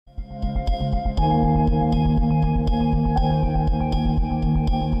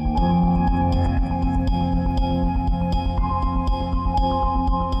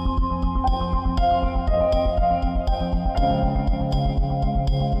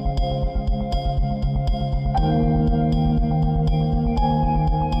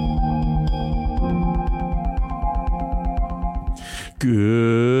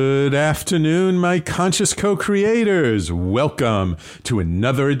Good afternoon, my conscious co-creators. Welcome to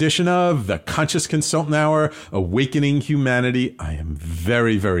another edition of the Conscious Consultant Hour, Awakening Humanity. I am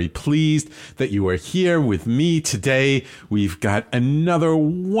very, very pleased that you are here with me today. We've got another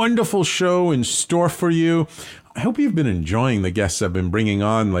wonderful show in store for you. I hope you've been enjoying the guests I've been bringing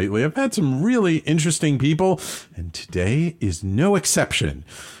on lately. I've had some really interesting people, and today is no exception.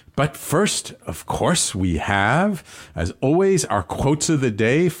 But first, of course, we have, as always, our quotes of the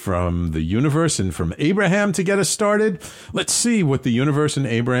day from the universe and from Abraham to get us started. Let's see what the universe and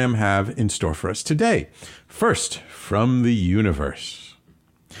Abraham have in store for us today. First, from the universe.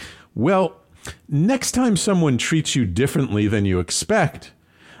 Well, next time someone treats you differently than you expect,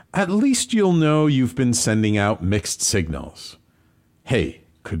 at least you'll know you've been sending out mixed signals. Hey,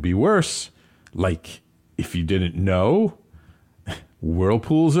 could be worse. Like, if you didn't know,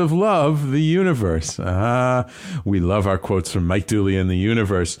 whirlpools of love, the universe. We love our quotes from Mike Dooley and the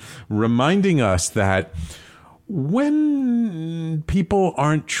universe, reminding us that when people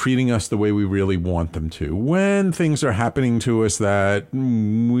aren't treating us the way we really want them to, when things are happening to us that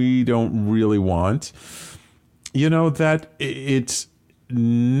we don't really want, you know, that it's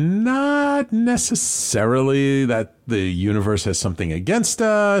not necessarily that the universe has something against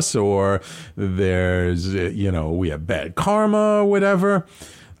us or there's, we have bad karma or whatever.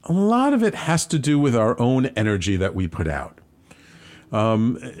 A lot of it has to do with our own energy that we put out.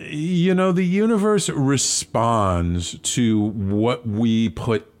 The universe responds to what we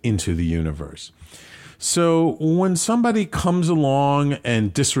put into the universe. So when somebody comes along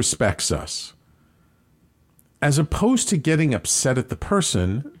and disrespects us, as opposed to getting upset at the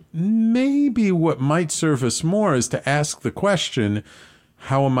person, maybe what might serve us more is to ask the question,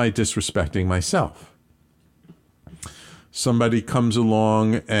 how am I disrespecting myself? Somebody comes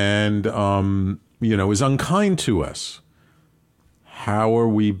along and, is unkind to us. How are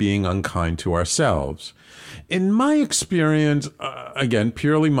we being unkind to ourselves? In my experience, again,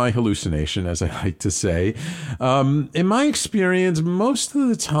 purely my hallucination, as I like to say, in my experience, most of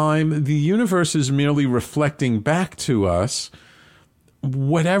the time, the universe is merely reflecting back to us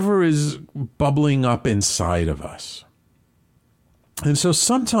whatever is bubbling up inside of us. And so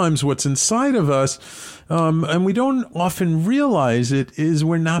sometimes what's inside of us, and we don't often realize it, is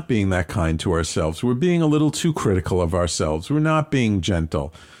we're not being that kind to ourselves. We're being a little too critical of ourselves. We're not being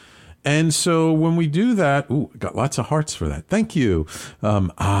gentle. And so when we do that, got lots of hearts for that. Thank you.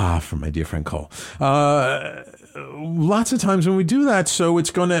 From my dear friend Cole. Lots of times when we do that, so it's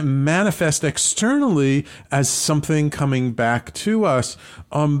going to manifest externally as something coming back to us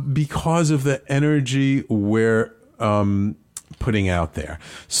because of the energy we're putting out there.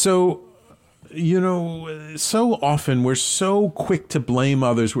 So, so often we're so quick to blame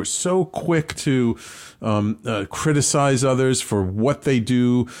others. We're so quick to criticize others for what they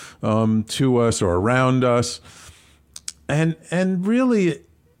do to us or around us. And really,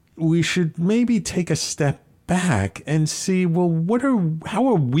 we should maybe take a step back and see, well, how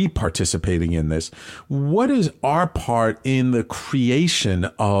are we participating in this? What is our part in the creation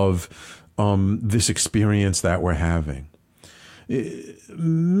of this experience that we're having?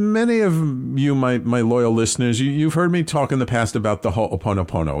 Many of you, my loyal listeners, you've heard me talk in the past about the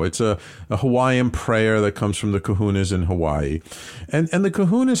Ho'oponopono. It's a Hawaiian prayer that comes from the kahunas in Hawaii. And the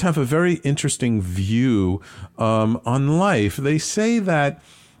kahunas have a very interesting view on life. They say that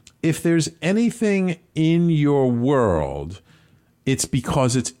if there's anything in your world, it's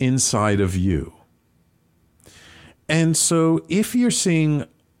because it's inside of you. And so if you're seeing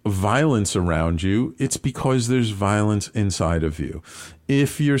violence around you, it's because there's violence inside of you.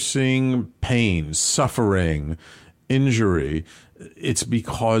 If you're seeing pain, suffering, injury, it's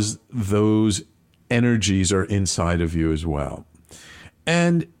because those energies are inside of you as well.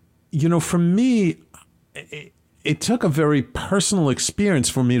 And, for me, it took a very personal experience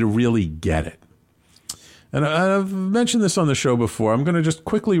for me to really get it. And I've mentioned this on the show before. I'm going to just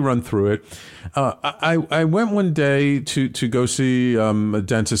quickly run through it. I went one day to go see a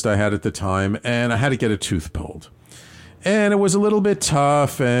dentist I had at the time, and I had to get a tooth pulled. And it was a little bit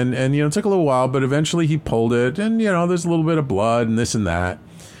tough, and it took a little while, but eventually he pulled it, and, there's a little bit of blood and this and that.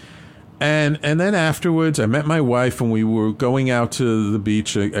 And then afterwards, I met my wife, and we were going out to the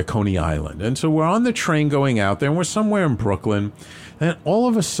beach at Coney Island. And so we're on the train going out there, and we're somewhere in Brooklyn. And all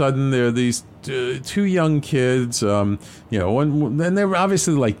of a sudden, there are these two young kids, one, and they were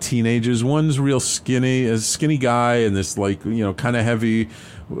obviously like teenagers. One's real skinny, a skinny guy, and this like, kind of heavy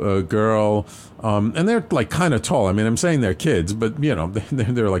girl. And they're like kind of tall. I mean, I'm saying they're kids, but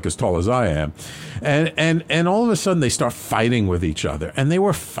they're like as tall as I am. And all of a sudden they start fighting with each other, and they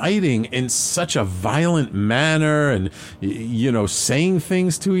were fighting in such a violent manner, and saying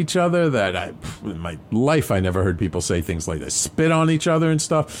things to each other that in my life I never heard people say things like this, spit on each other and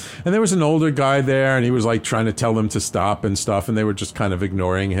stuff. And there was an older guy there, and he was like trying to tell them to stop and stuff, and they were just kind of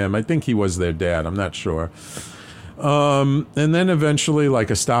ignoring him. I think he was their dad. I'm not sure. And then eventually like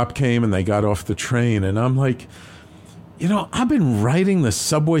a stop came and they got off the train, and I'm like, I've been riding the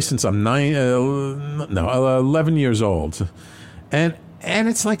subway since I'm 11 years old. And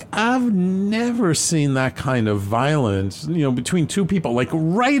it's like, I've never seen that kind of violence, between two people, like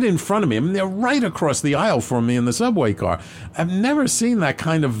right in front of me. I mean, they're right across the aisle from me in the subway car. I've never seen that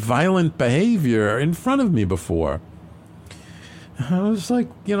kind of violent behavior in front of me before. I was like,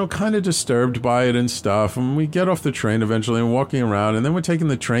 kind of disturbed by it and stuff. And we get off the train eventually and walking around, and then we're taking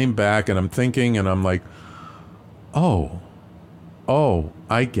the train back, and I'm thinking, and I'm like, oh,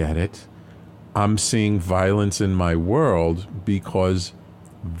 I get it. I'm seeing violence in my world because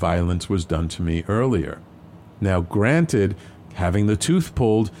violence was done to me earlier. Now, granted, having the tooth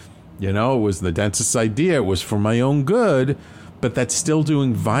pulled, it was the dentist's idea. It was for my own good, but that's still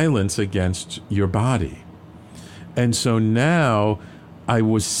doing violence against your body. And so now I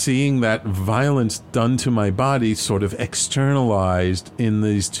was seeing that violence done to my body sort of externalized in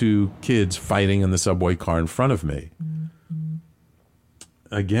these two kids fighting in the subway car in front of me.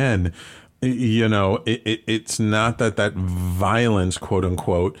 Again, it's not that violence, quote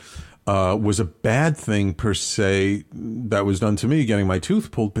unquote, was a bad thing per se that was done to me, getting my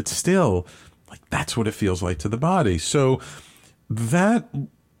tooth pulled, but still, like, that's what it feels like to the body. So that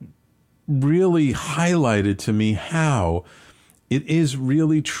really highlighted to me how it is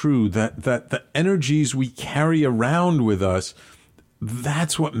really true that the energies we carry around with us,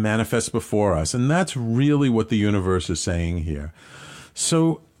 that's what manifests before us. And that's really what the universe is saying here.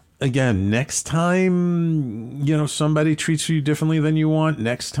 So again, next time, somebody treats you differently than you want,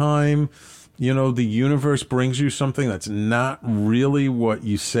 next time, the universe brings you something that's not really what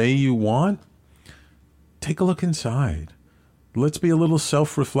you say you want, take a look inside. Let's be a little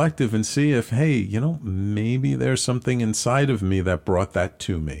self-reflective and see if, hey, maybe there's something inside of me that brought that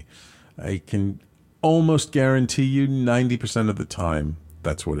to me. I can almost guarantee you 90% of the time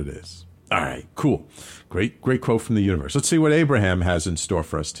that's what it is. All right, cool. Great quote from the universe. Let's see what Abraham has in store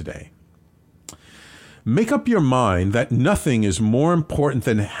for us today. Make up your mind that nothing is more important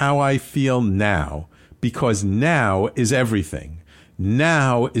than how I feel now, because now is everything.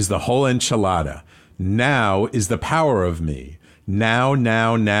 Now is the whole enchilada. Now is the power of me. Now.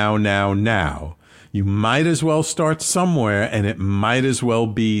 You might as well start somewhere, and it might as well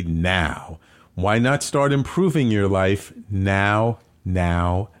be now. Why not start improving your life now?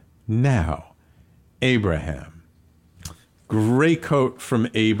 Abraham. Great quote from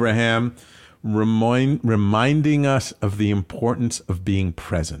Abraham, reminding us of the importance of being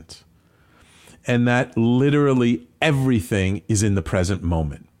present, and that literally everything is in the present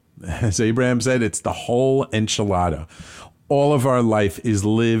moment. As Abraham said, it's the whole enchilada. All of our life is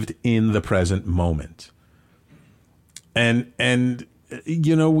lived in the present moment. And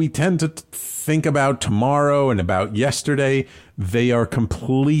we tend to think about tomorrow and about yesterday. They are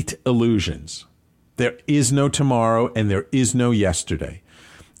complete illusions. There is no tomorrow and there is no yesterday.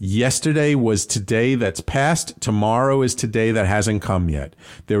 Yesterday was today that's past. Tomorrow is today that hasn't come yet.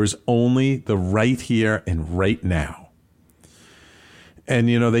 There is only the right here and right now. And,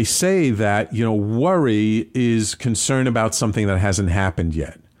 they say that, worry is concern about something that hasn't happened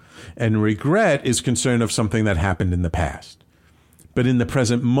yet. And regret is concern of something that happened in the past. But in the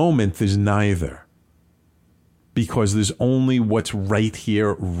present moment, there's neither. Because there's only what's right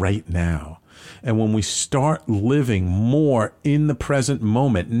here, right now. And when we start living more in the present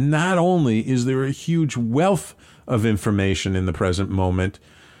moment, not only is there a huge wealth of information in the present moment,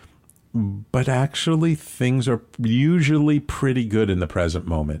 but actually things are usually pretty good in the present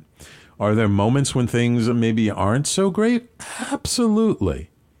moment. Are there moments when things maybe aren't so great? Absolutely.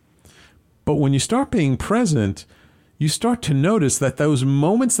 But when you start being present, you start to notice that those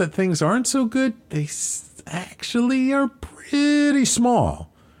moments that things aren't so good, they actually are pretty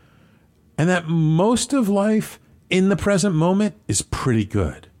small. And that most of life in the present moment is pretty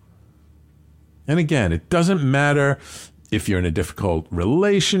good. And again, it doesn't matter if you're in a difficult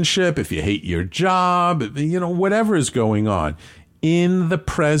relationship, if you hate your job, whatever is going on. In the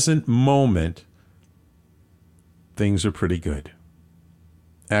present moment, things are pretty good.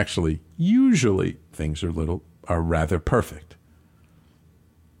 actually, usually things are rather perfect.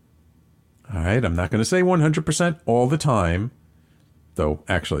 All right, I'm not going to say 100% all the time, though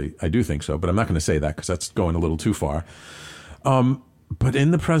actually I do think so, but I'm not going to say that because that's going a little too far. But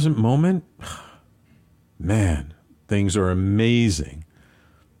in the present moment, man, things are amazing.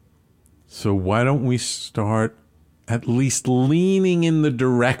 So why don't we start at least leaning in the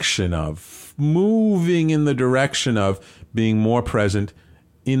direction of, moving in the direction of being more present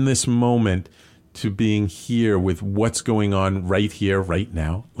in this moment, to being here with what's going on right here, right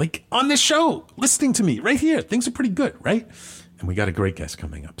now. Like on this show, listening to me right here. Things are pretty good, right? And we got a great guest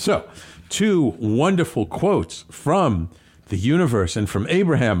coming up. So 2 wonderful quotes from the universe and from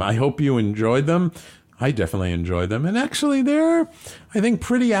Abraham. I hope you enjoyed them. I definitely enjoyed them. And actually, they're, I think,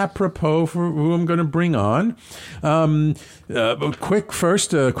 pretty apropos for who I'm going to bring on. Quick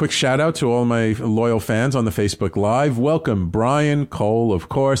shout out to all my loyal fans on the Facebook Live. Welcome, Brian, Cole, of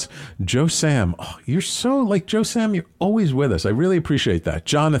course, Joe Sam. Oh, you're so like Joe Sam. You're always with us. I really appreciate that.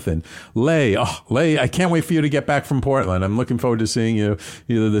 Jonathan, Lay. Oh, Lay, I can't wait for you to get back from Portland. I'm looking forward to seeing you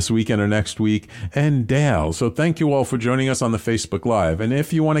either this weekend or next week. And Dale. So thank you all for joining us on the Facebook Live. And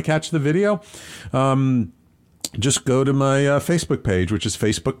if you want to catch the video, just go to my Facebook page, which is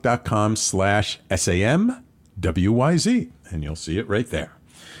facebook.com/SAMWYZ, and you'll see it right there.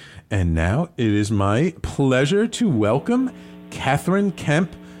 And now it is my pleasure to welcome Kathryn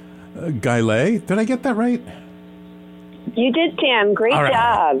Kemp Guylay. Did I get that right? You did, Sam. Great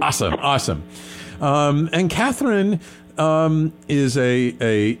job. Awesome. And Kathryn is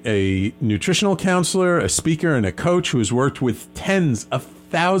a nutritional counselor, a speaker, and a coach who has worked with tens of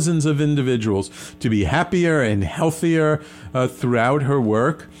thousands of individuals to be happier and healthier throughout her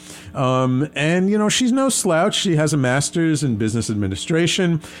work. And, you know, she's no slouch. She has a master's in business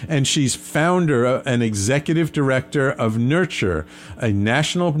administration, and she's founder and executive director of Nurture, a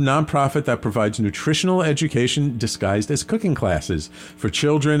national nonprofit that provides nutritional education disguised as cooking classes for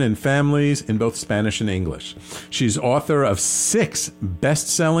children and families in both Spanish and English. She's author of 6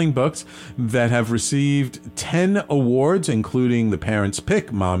 best-selling books that have received 10 awards, including The Parent's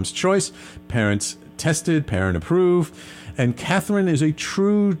Pick, Mom's Choice, Parents Tested, Parent Approved. And Kathryn is a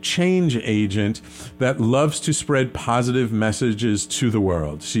true change agent that loves to spread positive messages to the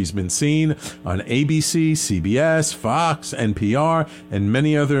world. She's been seen on ABC, CBS, Fox, NPR, and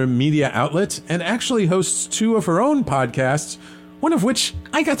many other media outlets, and actually hosts 2 of her own podcasts, one of which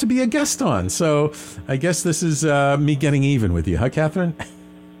I got to be a guest on. So I guess this is me getting even with you, huh, Kathryn?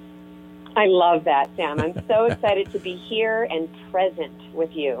 I love that, Sam. I'm so excited to be here and present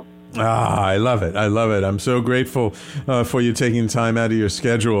with you. I love it. I'm so grateful for you taking time out of your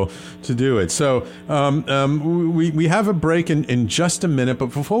schedule to do it. So we have a break in just a minute,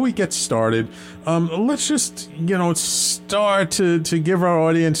 but before we get started, let's just, start to give our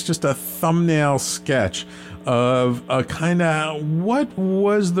audience just a thumbnail sketch of kind of what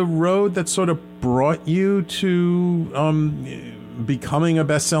was the road that sort of brought you to becoming a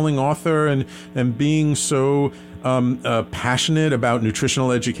best-selling author and being so passionate about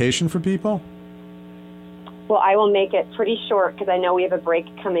nutritional education for people? Well, I will make it pretty short because I know we have a break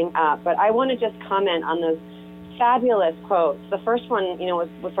coming up, but I want to just comment on those fabulous quotes. The first one, was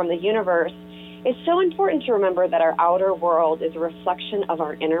from the universe. It's so important to remember that our outer world is a reflection of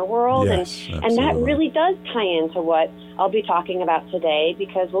our inner world. Yes, and that really does tie into what I'll be talking about today,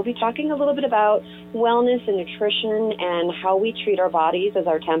 because we'll be talking a little bit about wellness and nutrition and how we treat our bodies as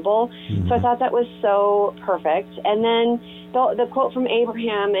our temple. Mm-hmm. So I thought that was so perfect. And then the quote from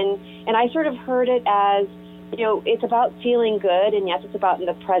Abraham, and I sort of heard it as, it's about feeling good, and yes, it's about in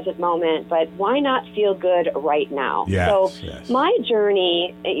the present moment, but why not feel good right now? Yes, My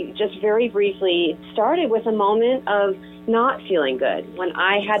journey, just very briefly, started with a moment of not feeling good. When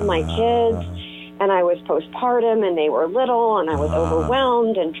I had my kids, and I was postpartum, and they were little, and I was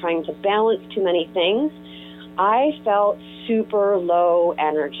overwhelmed and trying to balance too many things, I felt super low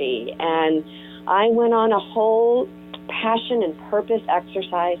energy, and I went on a whole passion and purpose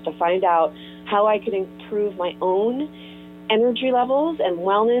exercise to find out how I could improve my own energy levels and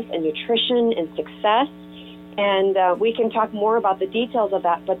wellness and nutrition and success. And we can talk more about the details of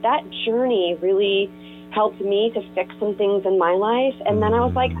that, but that journey really helped me to fix some things in my life. And then I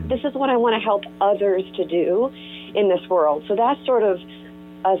was like, this is what I want to help others to do in this world. So that's sort of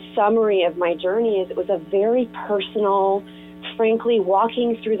a summary of my journey. It was a very personal, frankly,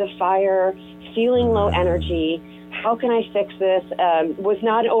 walking through the fire, feeling low energy. How can I fix this? Was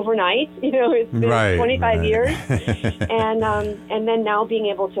not overnight. It's been 25 years. And then now being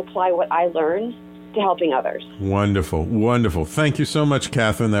able to apply what I learned to helping others. Wonderful. Wonderful. Thank you so much,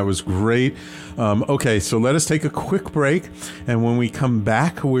 Kathryn. That was great. Okay, so let us take a quick break. And when we come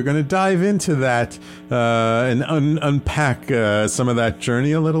back, we're going to dive into that and unpack some of that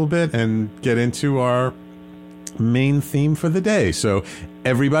journey a little bit and get into our main theme for the day. So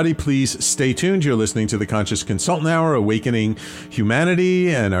everybody, please stay tuned. You're listening to the Conscious Consultant Hour, Awakening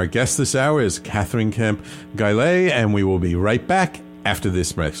Humanity. And our guest this hour is Kathryn Kemp Guylay. And we will be right back after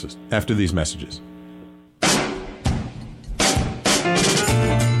these messages.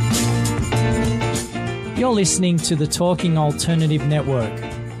 You're listening to the Talking Alternative Network.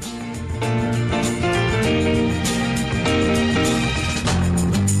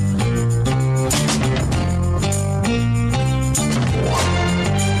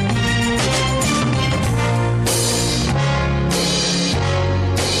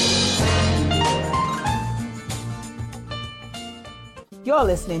 You're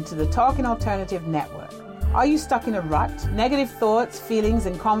listening to the Talking Alternative Network. Are you stuck in a rut? Negative thoughts, feelings,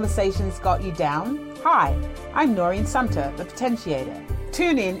 and conversations got you down? Hi, I'm Noreen Sumter, the Potentiator.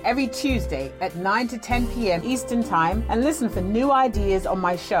 Tune in every Tuesday at 9 to 10 p.m. Eastern Time and listen for new ideas on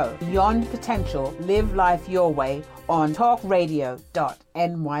my show, Beyond Potential, Live Life Your Way, on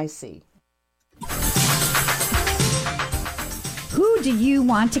talkradio.nyc. Who do you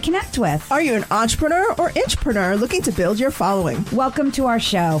want to connect with? Are you an entrepreneur or intrapreneur looking to build your following? Welcome to our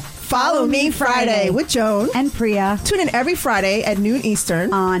show, Follow Me Friday with Joan and Priya. Tune in every Friday at noon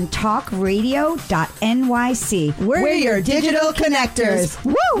Eastern on talkradio.nyc. We're your digital connectors.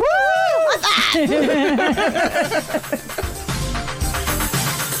 Woo woo! What's that?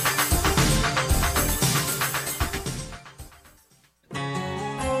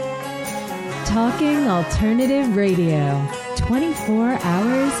 Talking Alternative Radio, 24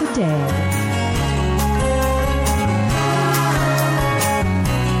 hours a day.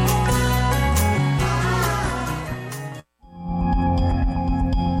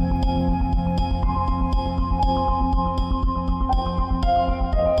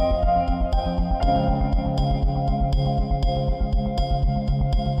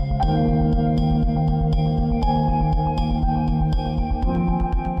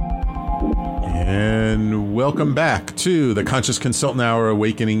 Welcome back to the Conscious Consultant Hour,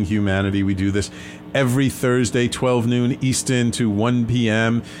 Awakening Humanity. We do this every Thursday, 12 noon Eastern to 1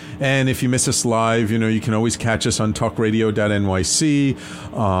 p.m. And if you miss us live, you can always catch us on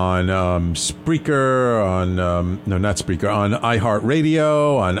talkradio.nyc, on Spreaker, on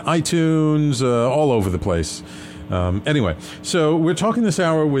iHeartRadio, on iTunes, all over the place. Anyway, so we're talking this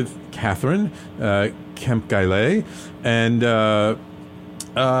hour with Kathryn Kemp Guylay, and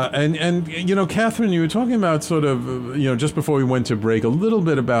Kathryn, you were talking about sort of, just before we went to break, a little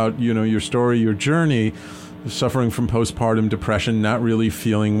bit about, your story, your journey, suffering from postpartum depression, not really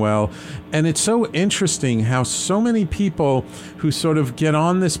feeling well. And it's so interesting how so many people who sort of get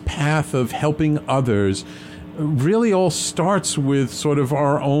on this path of helping others really all starts with sort of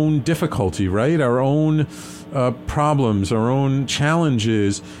our own difficulty, right? Our own problems, our own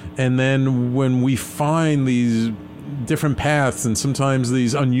challenges. And then when we find these different paths, and sometimes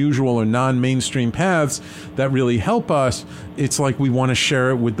these unusual or non-mainstream paths that really help us, it's like we want to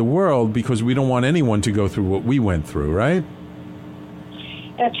share it with the world because we don't want anyone to go through what we went through, right?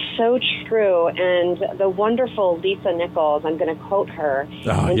 That's so true. And the wonderful Lisa Nichols, I'm going to quote her,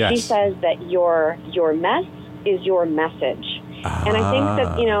 and yes. She says that your mess is your message. And I think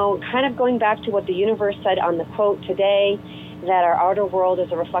that, kind of going back to what the universe said on the quote today, that our outer world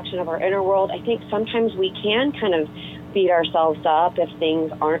is a reflection of our inner world, I think sometimes we can kind of beat ourselves up if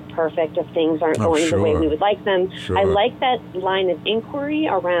things aren't perfect, if things aren't going the way we would like them. Sure. I like that line of inquiry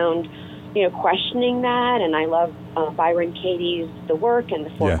around, questioning that, and I love Byron Katie's The Work and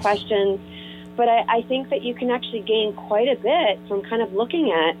the 4 questions. But I think that you can actually gain quite a bit from kind of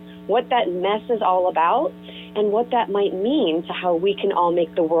looking at what that mess is all about and what that might mean to how we can all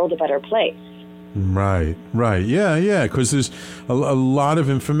make the world a better place. Right. Yeah, because there's a lot of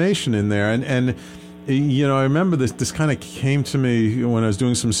information in there. And I remember this kind of came to me when I was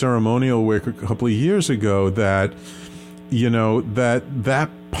doing some ceremonial work a couple of years ago, that, that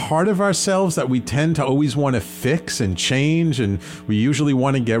part of ourselves that we tend to always want to fix and change, and we usually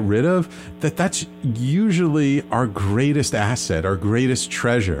want to get rid of, that's usually our greatest asset, our greatest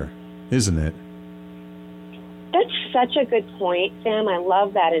treasure, isn't it? That's such a good point, Sam. I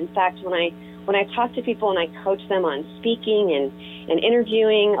love that. In fact, when I talk to people and I coach them on speaking and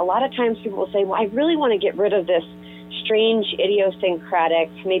interviewing, a lot of times people will say, well, I really want to get rid of this strange idiosyncratic,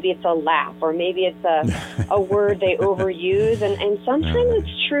 maybe it's a laugh or maybe it's a word they overuse. And sometimes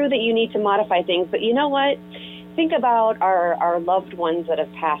it's true that you need to modify things. But you know what? Think about our loved ones that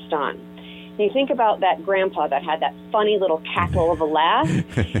have passed on. You think about that grandpa that had that funny little cackle of a laugh.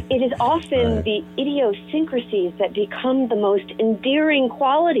 It is often the idiosyncrasies that become the most endearing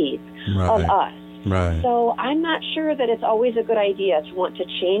qualities of us. Right. So I'm not sure that it's always a good idea to want to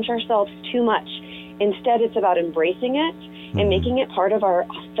change ourselves too much. Instead, it's about embracing it and making it part of our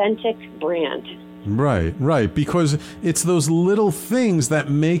authentic brand. Right. Because it's those little things that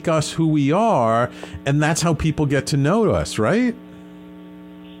make us who we are, and that's how people get to know us, right?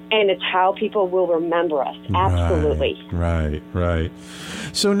 And it's how people will remember us. Absolutely. Right.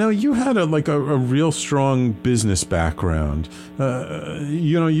 So now you had a real strong business background.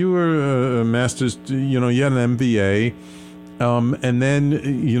 You were a master's, you had an MBA. And then,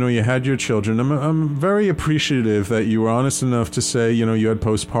 you had your children. I'm very appreciative that you were honest enough to say, you had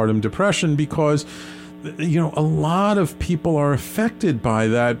postpartum depression because, a lot of people are affected by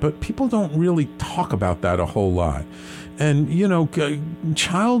that, but people don't really talk about that a whole lot. And,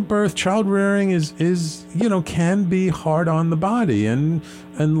 childbirth, child rearing is can be hard on the body. And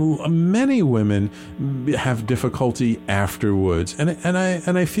many women have difficulty afterwards. And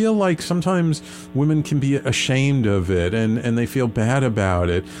I feel like sometimes women can be ashamed of it and they feel bad about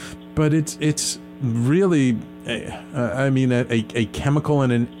it. But it's really, a chemical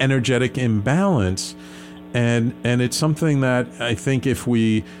and an energetic imbalance. And it's something that I think if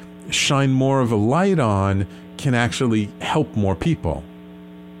we shine more of a light on, can actually help more people.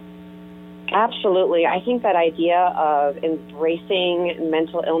 Absolutely. I think that idea of embracing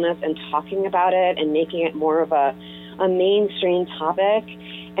mental illness and talking about it and making it more of a mainstream topic,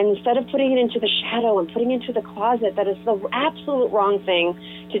 and instead of putting it into the shadow and putting it into the closet, that is the absolute wrong thing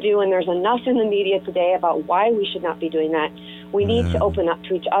to do. And there's enough in the media today about why we should not be doing that. We need to open up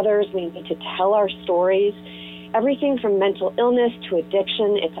to each other. We need to tell our stories. Everything from mental illness to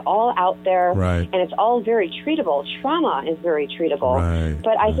addiction, it's all out there, and it's all very treatable. Trauma is very treatable,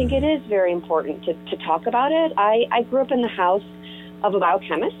 but I think it is very important to talk about it. I grew up in the house of a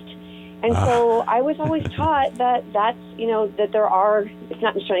biochemist, and so I was always taught that that there are, it's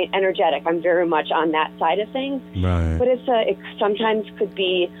not necessarily energetic. I'm very much on that side of things, but it sometimes could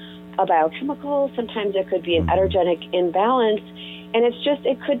be a biochemical, sometimes it could be an energetic imbalance. And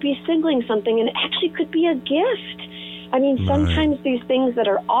it could be signaling something, and it actually could be a gift. I mean, sometimes these things that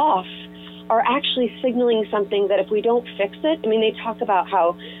are off are actually signaling something that if we don't fix it, they talk about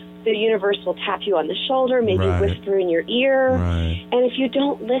how the universe will tap you on the shoulder, maybe whisper in your ear. And if you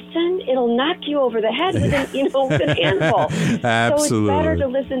don't listen, it'll knock you over the head with an handful. Absolutely. So it's better to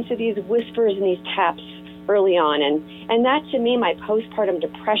listen to these whispers and these taps early on. And that, to me, my postpartum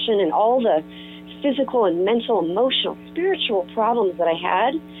depression and all the physical and mental, emotional, spiritual problems that I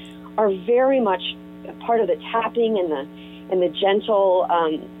had are very much a part of the tapping and the gentle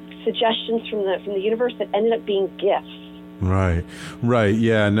suggestions from the universe that ended up being gifts. Right.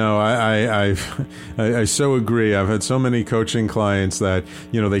 Yeah, no, I so agree. I've had so many coaching clients that,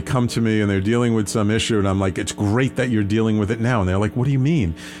 they come to me and they're dealing with some issue and I'm like, it's great that you're dealing with it now. And they're like, what do you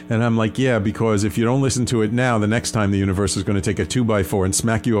mean? And I'm like, yeah, because if you don't listen to it now, the next time the universe is going to take a 2x4 and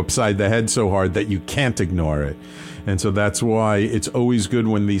smack you upside the head so hard that you can't ignore it. And so that's why it's always good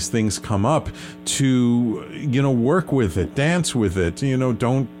when these things come up to, work with it, dance with it,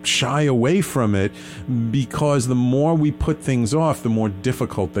 don't shy away from it, because the more we put things off, the more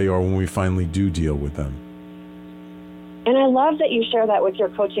difficult they are when we finally do deal with them. And I love that you share that with your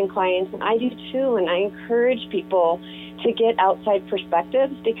coaching clients, and I do too, and I encourage people to get outside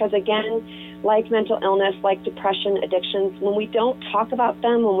perspectives because, again, like mental illness, like depression, addictions, when we don't talk about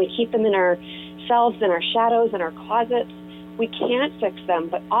them, when we keep them in ourselves, in our shadows, in our closets, we can't fix them.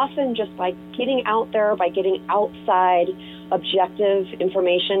 But often just by getting out there, by getting outside objective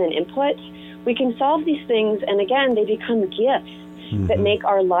information and input, we can solve these things. And again, they become gifts that make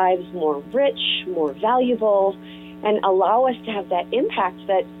our lives more rich, more valuable, and allow us to have that impact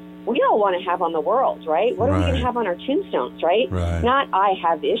that we all want to have on the world, right? What are we going to have on our tombstones, right? Not I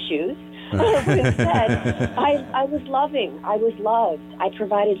have issues. But instead, I was loving. I was loved. I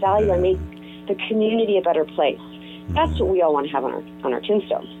provided value. I made the community a better place. That's what we all want to have on our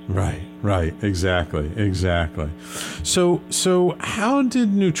tombstones. Right. Exactly. So how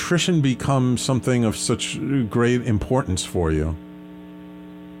did nutrition become something of such great importance for you?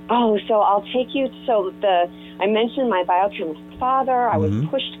 Oh, so I'll take you. I mentioned my biochemist father. I was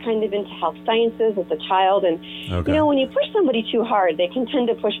pushed kind of into health sciences as a child. And, when you push somebody too hard, they can tend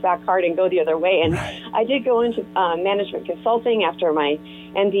to push back hard and go the other way. And I did go into management consulting after my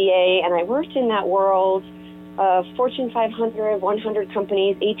MBA, and I worked in that world of Fortune 500, 100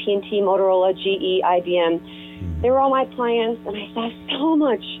 companies, AT&T, Motorola, GE, IBM. They were all my clients, and I saw so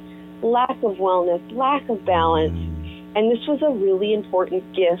much lack of wellness, lack of balance. And this was a really important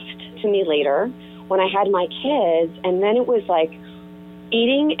gift to me later when I had my kids, and then it was like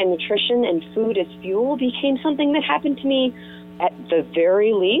eating and nutrition and food as fuel became something that happened to me at the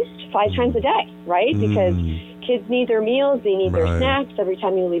very least 5 times a day, right? Because kids need their meals, they need their snacks. Every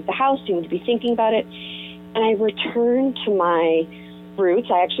time you leave the house, you need to be thinking about it. And I returned to my roots.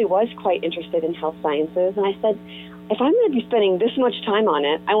 I actually was quite interested in health sciences, and I said, if I'm going to be spending this much time on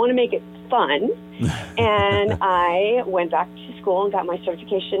it, I want to make it fun. And I went back to school and got my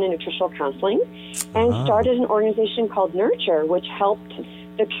certification in nutritional counseling and started an organization called Nurture, which helped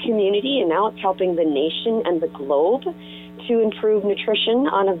the community, and now it's helping the nation and the globe to improve nutrition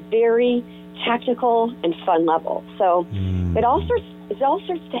on a very tactical and fun level. So it all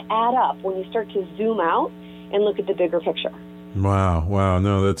starts to add up when you start to zoom out and look at the bigger picture. Wow.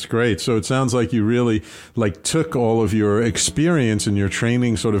 No, that's great. So it sounds like you really took all of your experience and your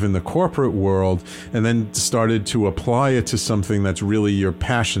training sort of in the corporate world and then started to apply it to something that's really your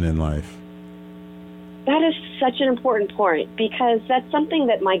passion in life. That is such an important point, because that's something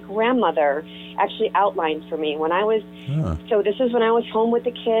that my grandmother actually outlined for me when I was, so this is when I was home with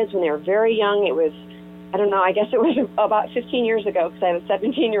the kids when they were very young. It was, I don't know, I guess it was about 15 years ago, because I have a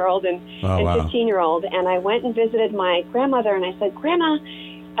 17-year-old and 15-year-old. And I went and visited my grandmother, and I said, Grandma,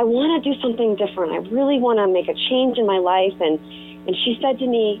 I want to do something different. I really want to make a change in my life. And she said to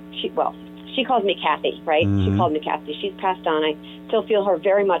me, she calls me Kathy, right? She called me Kathy. She's passed on. I still feel her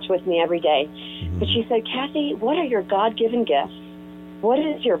very much with me every day. But she said, Kathy, what are your God-given gifts? What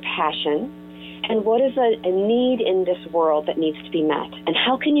is your passion? And what is a need in this world that needs to be met? And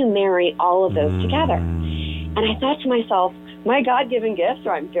how can you marry all of those together? And I thought to myself, my God-given gifts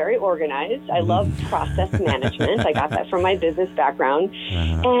are I'm very organized. I love process management. I got that from my business background.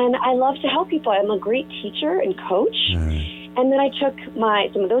 And I love to help people. I'm a great teacher and coach. And then I took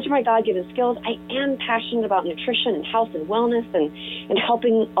some of those are my God-given skills. I am passionate about nutrition and health and wellness and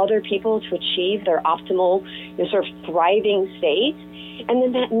helping other people to achieve their optimal, sort of thriving state. And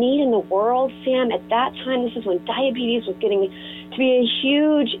then that need in the world, Sam, at that time, this is when diabetes was getting to be a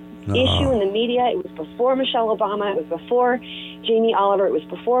huge issue in the media. It was before Michelle Obama. It was before Jamie Oliver. It was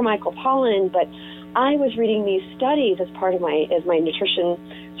before Michael Pollan. But I was reading these studies as part of my nutrition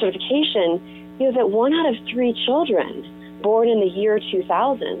certification, that 1 out of 3 children born in the year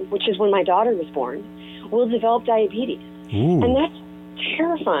 2000, which is when my daughter was born, will develop diabetes. And that's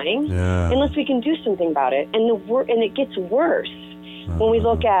terrifying unless we can do something about it. And it gets worse when we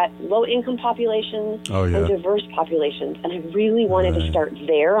look at low-income populations and diverse populations. And I really wanted to start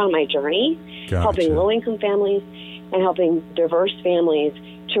there on my journey, helping low-income families and helping diverse families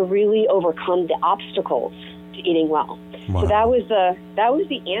to really overcome the obstacles to eating well. So that was the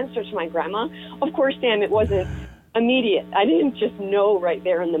answer to my grandma. Of course, Sam, it wasn't immediate. I didn't just know right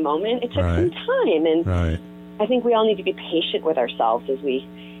there in the moment. It took some time, and I think we all need to be patient with ourselves as we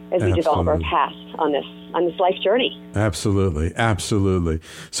develop our path on this life journey. Absolutely.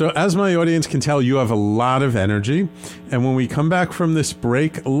 So as my audience can tell, you have a lot of energy, and when we come back from this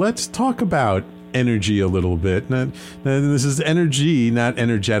break, let's talk about energy a little bit. This is energy, not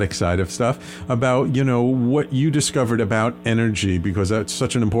energetic side of stuff, about what you discovered about energy, because that's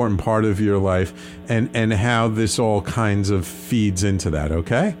such an important part of your life, and how this all kinds of feeds into that.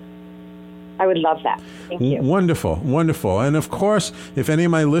 Okay? I would love that. Thank you. Wonderful. And of course, if any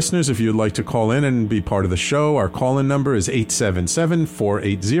of my listeners, if you'd like to call in and be part of the show, our call-in number is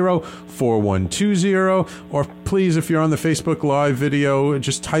 877-480-4120. Or please, if you're on the Facebook Live video,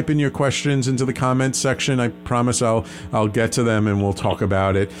 just type in your questions into the comments section. I promise I'll get to them and we'll talk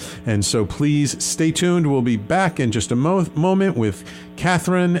about it. And so please stay tuned. We'll be back in just a moment with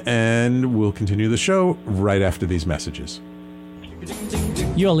Kathryn, and we'll continue the show right after these messages.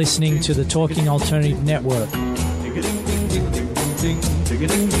 You're listening to the Talking Alternative Network.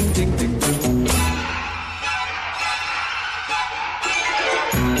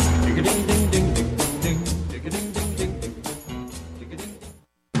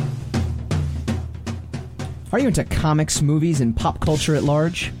 Are you into comics, movies, and pop culture at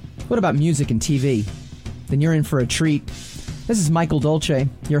large? What about music and TV? Then you're in for a treat. This is Michael Dolce,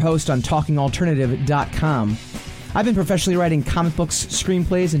 your host on TalkingAlternative.com. I've been professionally writing comic books,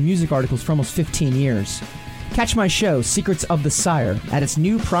 screenplays, and music articles for almost 15 years. Catch my show, Secrets of the Sire, at its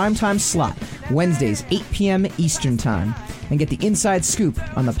new primetime slot, Wednesdays, 8 p.m. Eastern Time, and get the inside scoop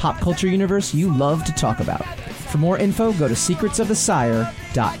on the pop culture universe you love to talk about. For more info, go to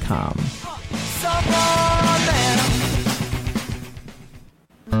secretsofthesire.com.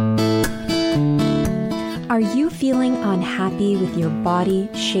 Are you feeling unhappy with your body,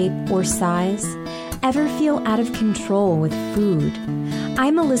 shape, or size? Ever feel out of control with food?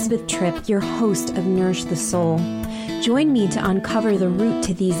 I'm Elizabeth Tripp, your host of Nourish the Soul. Join me to uncover the root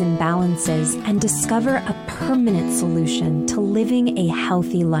to these imbalances and discover a permanent solution to living a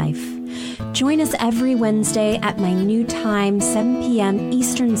healthy life. Join us every Wednesday at my new time, 7 p.m.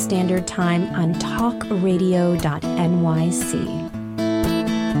 Eastern Standard Time on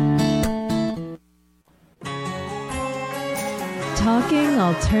talkradio.nyc. Talking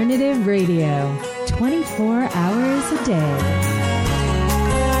Alternative Radio, 24 hours a day.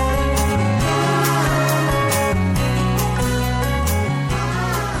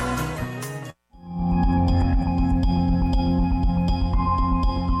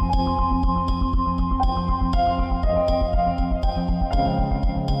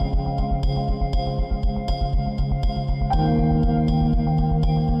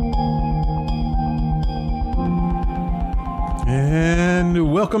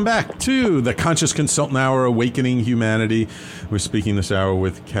 Welcome back to the Conscious Consultant Hour, Awakening Humanity. We're speaking this hour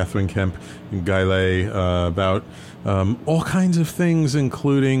with Kathryn Kemp Guylay about all kinds of things,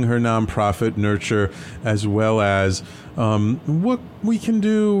 including her nonprofit, Nurture, as well as what we can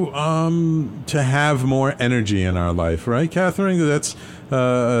do to have more energy in our life, right, Kathryn? That's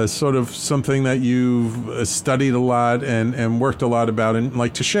sort of something that you've studied a lot and worked a lot about and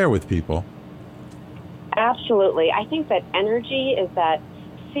like to share with people. Absolutely. I think that energy is that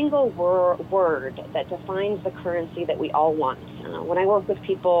single word that defines the currency that we all want. When I work with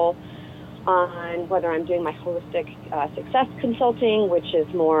people on whether I'm doing my holistic success consulting, which is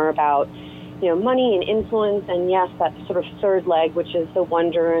more about money and influence, and yes, that sort of third leg, which is the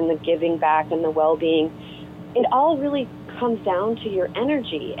wonder and the giving back and the well-being, it all really comes down to your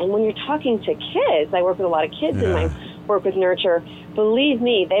energy. And when you're talking to kids, I work with a lot of kids in my work with Nurture. Believe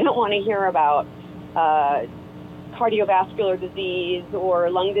me, they don't want to hear about cardiovascular disease or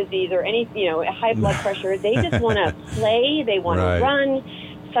lung disease or any, high blood pressure. They just want to play. They want to run.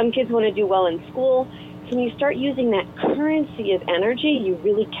 Some kids want to do well in school. So when you start using that currency of energy, you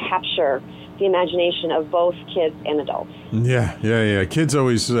really capture the imagination of both kids and adults. Yeah. Kids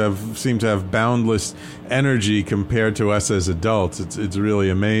always seem to have boundless energy compared to us as adults. It's really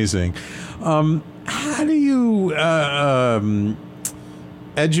amazing. How do you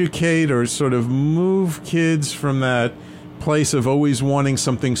educate or sort of move kids from that place of always wanting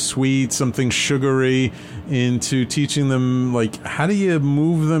something sweet, something sugary, into teaching them, like, how do you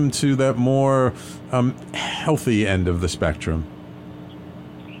move them to that more healthy end of the spectrum?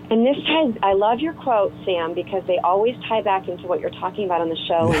 And this ties, I love your quotes, Sam, because they always tie back into what you're talking about on the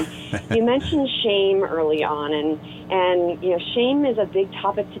show. And you mentioned shame early on, and shame is a big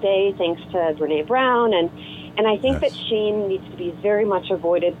topic today, thanks to Brene Brown, and I think that shame needs to be very much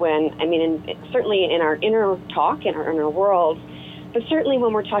avoided certainly in our inner talk, in our inner world, but certainly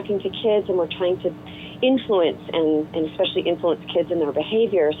when we're talking to kids and we're trying to influence and especially influence kids in their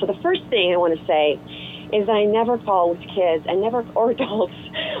behavior. So the first thing I want to say is that I never call with kids, or adults,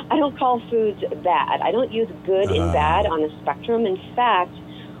 I don't call foods bad. I don't use good and bad on a spectrum. In fact,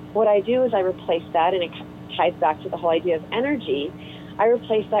 what I do is I replace that, and it ties back to the whole idea of energy. I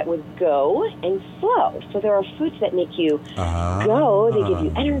replace that with go and flow. So there are foods that make you go. They give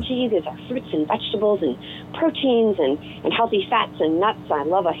you energy. These are fruits and vegetables and proteins and healthy fats and nuts.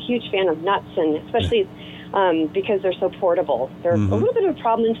 I'm a huge fan of nuts, and especially because they're so portable. They're a little bit of a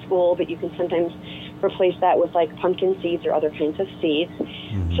problem in school, but you can sometimes replace that with like pumpkin seeds or other kinds of seeds.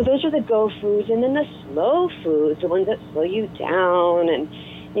 So those are the go foods. And then the slow foods, the ones that slow you down, and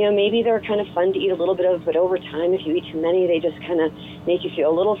maybe they're kind of fun to eat a little bit of, but over time, if you eat too many, they just kind of make you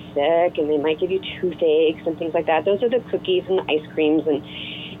feel a little sick, and they might give you toothaches and things like that. Those are the cookies and the ice creams and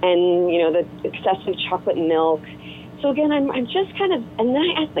the excessive chocolate milk. So again, I'm just kind of, and then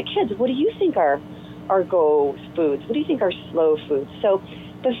I ask the kids, what do you think are go foods? What do you think are slow foods? So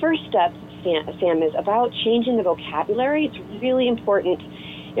the first step, Sam, is about changing the vocabulary. It's really important.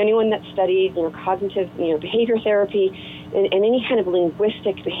 Anyone that studied, cognitive, behavior therapy, and any kind of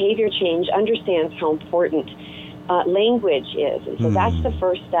linguistic behavior change understands how important language is. And so that's the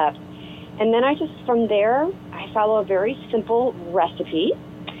first step. And then from there, I follow a very simple recipe.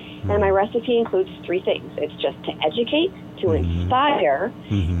 And my recipe includes three things. It's just to educate, to inspire,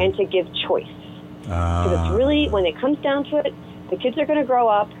 and to give choice. So it's really, when it comes down to it, the kids are going to grow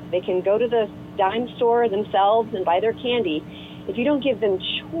up. They can go to the dime store themselves and buy their candy. If you don't give them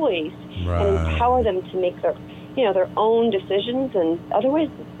choice and empower them to make their own decisions, and otherwise,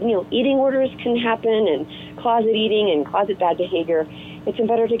 eating orders can happen, and closet eating and closet bad behavior. It's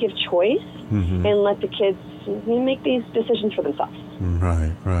better to give choice and let the kids make these decisions for themselves.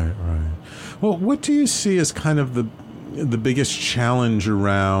 Right. Well, what do you see as kind of the biggest challenge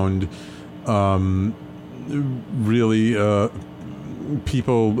around really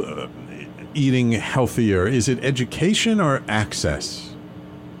people eating healthier? Is it education or access?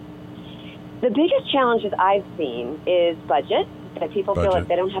 The biggest challenges I've seen is budget, that people feel like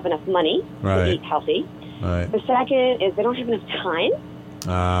they don't have enough money to eat healthy. Right. The second is they don't have enough time.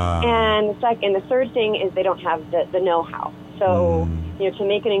 And the third thing is they don't have the know-how. So, to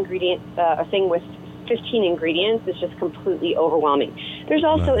make an ingredient, a thing with 15 ingredients is just completely overwhelming. There's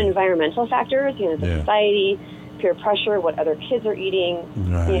also environmental factors, the society, peer pressure, what other kids are eating,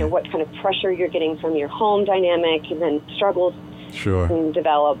 what kind of pressure you're getting from your home dynamic, and then struggles can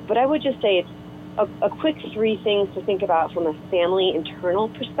develop. But I would just say it's a quick 3 things to think about from a family internal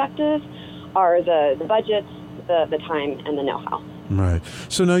perspective are the budgets, the time, and the know-how. Right.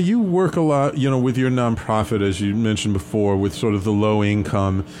 So now you work a lot, with your nonprofit, as you mentioned before, with sort of the low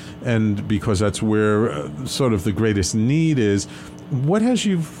income, and because that's where sort of the greatest need is. What have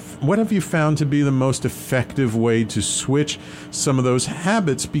you found to be the most effective way to switch some of those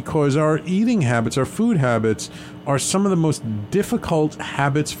habits? Because our eating habits, our food habits, are some of the most difficult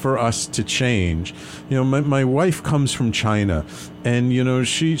habits for us to change. My wife comes from China, and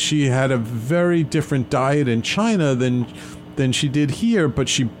she had a very different diet in China than she did here, but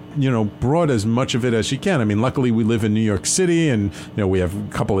she brought as much of it as she can. I mean, luckily we live in New York City, and we have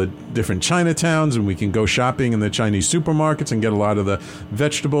a couple of different Chinatowns, and we can go shopping in the Chinese supermarkets and get a lot of the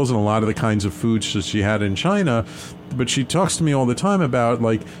vegetables and a lot of the kinds of foods that she had in China. But she talks to me all the time about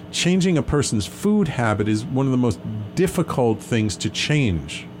changing a person's food habit is one of the most difficult things to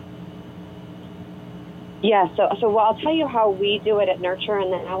change. Yeah, so I'll tell you how we do it at Nurture,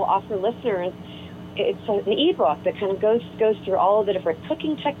 and then I will offer listeners. It's an ebook that kind of goes through all of the different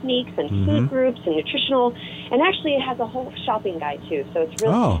cooking techniques and food groups and nutritional, and actually it has a whole shopping guide too. So it's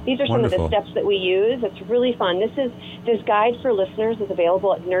really these are some of the steps that we use. It's really fun. This guide for listeners is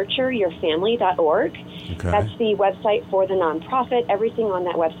available at nurtureyourfamily.org. Okay. That's the website for the nonprofit. Everything on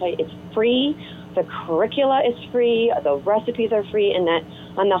that website is free. The curricula is free. The recipes are free, and that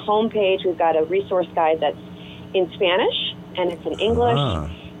on the homepage we've got a resource guide that's in Spanish and it's in English.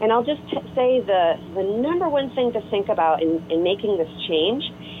 And I'll just say the number one thing to think about in making this change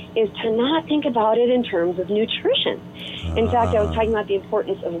is to not think about it in terms of nutrition. In fact, I was talking about the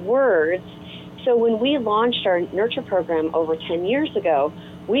importance of words. So when we launched our Nurture program over 10 years ago,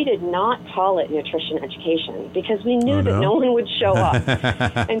 we did not call it nutrition education because we knew that no one would show up.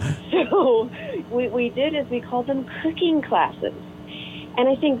 And so what we did is we called them cooking classes. And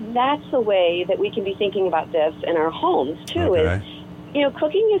I think that's the way that we can be thinking about this in our homes, too, is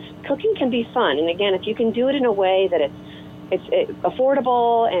cooking can be fun, and again, if you can do it in a way that it's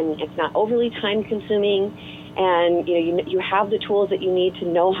affordable and it's not overly time consuming, and you have the tools that you need to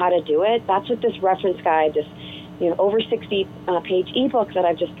know how to do it. That's what this reference guide, this over 60 page ebook that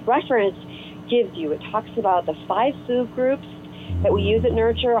I've just referenced, gives you. It talks about the 5 food groups that we use at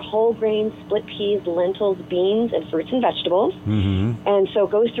Nurture: whole grains, split peas, lentils, beans, and fruits and vegetables. And so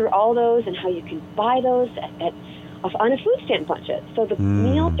it goes through all those and how you can buy those on a food stamp budget. So the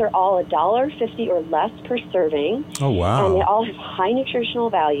meals are all $1.50 or less per serving. Oh, wow. And they all have high nutritional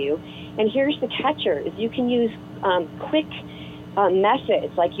value. And here's the catcher, is you can use quick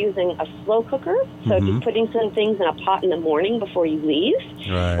methods, like using a slow cooker. So just putting some things in a pot in the morning before you leave.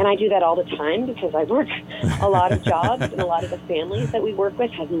 Right. And I do that all the time because I work a lot of jobs, and a lot of the families that we work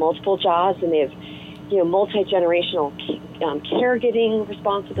with have multiple jobs, and they have multi-generational caregiving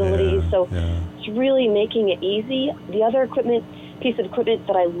responsibilities. It's really making it easy. The other piece of equipment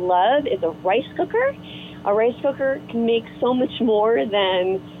that I love is a rice cooker. A rice cooker can make so much more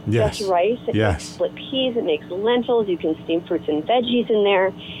than just rice. It makes split peas, it makes lentils, you can steam fruits and veggies in there,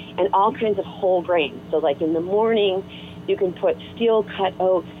 and all kinds of whole grains. So like in the morning, you can put steel-cut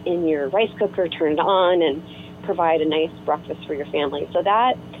oats in your rice cooker, turn it on, and provide a nice breakfast for your family. So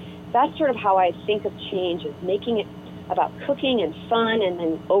that's sort of how I think of change, is making it about cooking and fun, and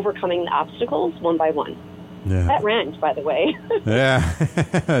then overcoming the obstacles one by one. Yeah. That rhymes, by the way. Yeah,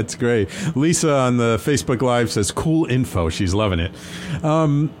 that's great. Lisa on the Facebook Live says, cool info. She's loving it.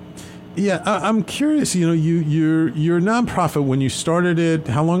 I'm curious, your nonprofit, when you started it,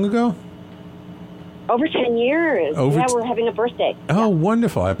 how long ago? Over 10 years. We're having a birthday. Oh,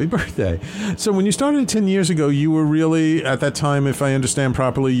 wonderful. Happy birthday. So when you started 10 years ago, you were really, at that time, if I understand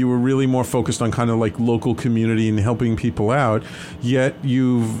properly, you were really more focused on kind of like local community and helping people out. Yet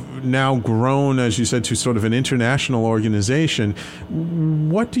you've now grown, as you said, to sort of an international organization.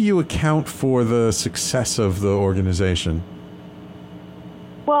 What do you account for the success of the organization?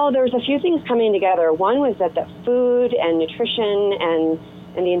 Well, there's a few things coming together. One was that the food and nutrition and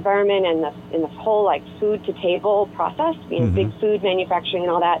the environment and the whole like food to table process, big food manufacturing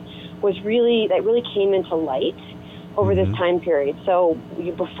and all that, really came into light. over this time period. So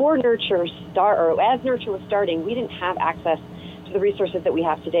before Nurture or as Nurture was starting, we didn't have access to the resources that we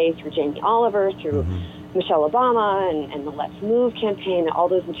have today through Jamie Oliver, through Michelle Obama, and the Let's Move campaign. All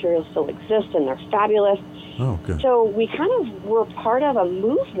those materials still exist, and they're fabulous. Oh, good. So we kind of were part of a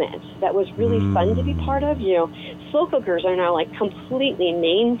movement that was really fun to be part of. Slow cookers are now like completely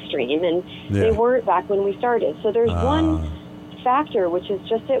mainstream, and they weren't back when we started. So there's one factor, which is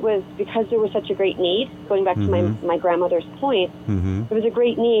just it was because there was such a great need, going back to my grandmother's point, there was a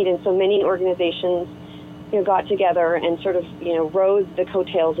great need, and so many organizations got together and sort of rode the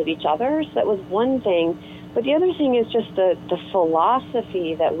coattails of each other. So that was one thing. But the other thing is just the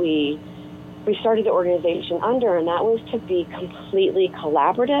philosophy that we started the organization under, and that was to be completely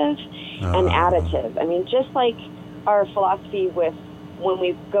collaborative and additive. I mean, just like our philosophy with when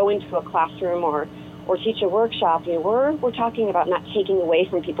we go into a classroom or teach a workshop, we're talking about not taking away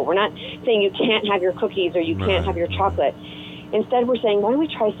from people. We're not saying you can't have your cookies or you can't have your chocolate. Instead, we're saying, why don't we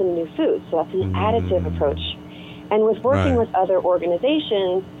try some new foods? So that's an additive approach. And with working with other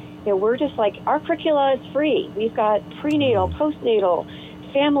organizations, we're just like, our curricula is free. We've got prenatal, postnatal,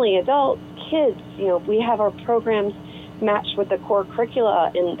 family, adult, kids. We have our programs matched with the core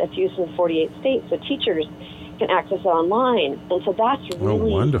curricula that's used in 48 states, so teachers can access it online. And so that's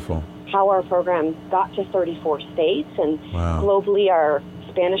really wonderful. How our program got to 34 states, and globally our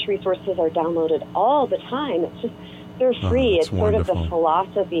Spanish resources are downloaded all the time. It's just, they're free. It's sort of the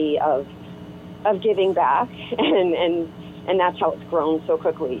philosophy of giving back, and that's how it's grown so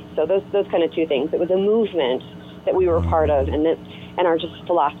quickly. So those kind of two things. It was a movement that we were part of, and our just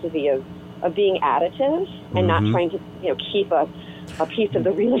philosophy of being additive and not trying to keep a piece of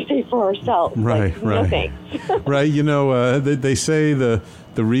the real estate for ourselves. Right. No thanks. Right. They say the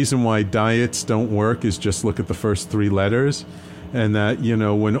reason why diets don't work is just look at the first three letters. And that,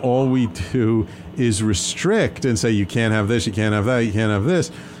 when all we do is restrict and say you can't have this, you can't have that, you can't have this,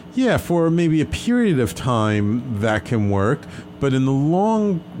 for maybe a period of time that can work. But in the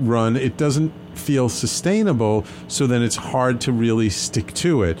long run, it doesn't feel sustainable, so then it's hard to really stick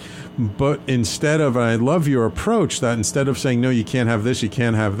to it. But instead of, and I love your approach, that instead of saying, no, you can't have this, you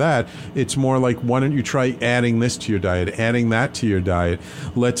can't have that, it's more like, why don't you try adding this to your diet, adding that to your diet?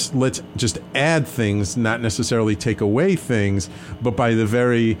 Let's just add things, not necessarily take away things, but by the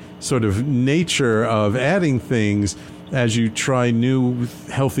very sort of nature of adding things, as you try new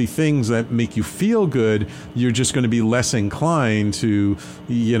healthy things that make you feel good, you're just going to be less inclined to,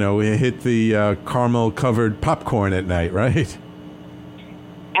 hit the caramel-covered popcorn at night, right?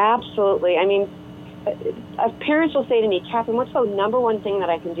 Absolutely. I mean, parents will say to me, Kathryn, what's the number one thing that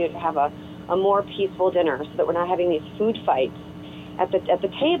I can do to have a more peaceful dinner so that we're not having these food fights at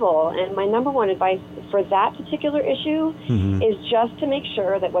the table? And my number one advice for that particular issue is just to make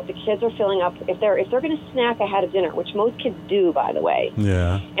sure that what the kids are filling up, if they're going to snack ahead of dinner, which most kids do, by the way,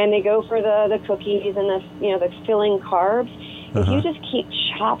 and they go for the cookies and the filling carbs, if you just keep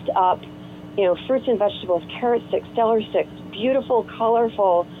chopped up, fruits and vegetables, carrot sticks, celery sticks, beautiful,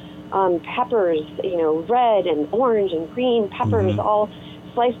 colorful peppers, red and orange and green peppers, all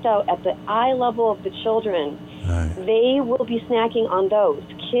sliced out at the eye level of the children. They will be snacking on those.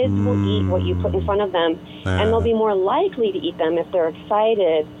 Kids will eat what you put in front of them, and they'll be more likely to eat them if they're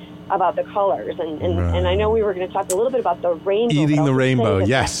excited about the colors. And I know we were going to talk a little bit about the rainbow. Eating the rainbow,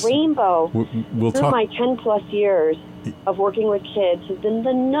 yes. Rainbow, we'll through my 10-plus years of working with kids, has been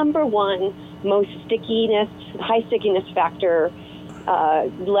the number one most high stickiness factor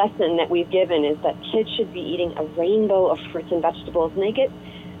lesson that we've given, is that kids should be eating a rainbow of fruits and vegetables, and they get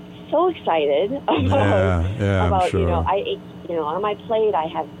so excited about sure. I ate, on my plate I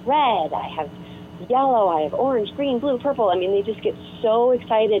have red, I have yellow, I have orange, green, blue, purple. I mean, they just get so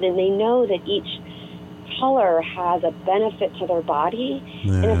excited, and they know that each color has a benefit to their body.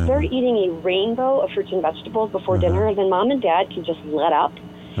 And if they're eating a rainbow of fruits and vegetables before dinner, then mom and dad can just let up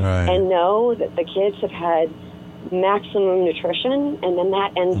and know that the kids have had maximum nutrition, and then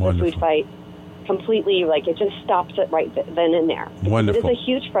that ends the food fight completely. Like, it just stops it right then and there. Wonderful. It is a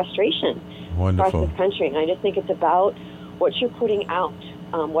huge frustration across this country, and I just think it's about what you're putting out,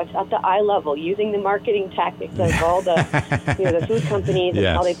 what's at the eye level, using the marketing tactics of all the the food companies and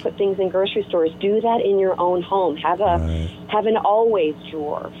how they put things in grocery stores. Do that in your own home. Have an always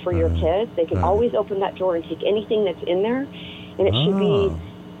drawer for your kids. They can always open that drawer and take anything that's in there, and it should be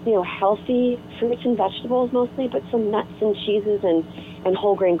healthy fruits and vegetables mostly, but some nuts and cheeses and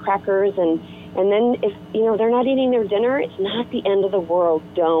whole grain crackers, and then if they're not eating their dinner, it's not the end of the world.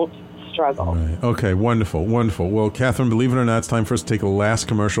 Don't struggle. Right. Okay, wonderful. Well, Kathryn, believe it or not, it's time for us to take a last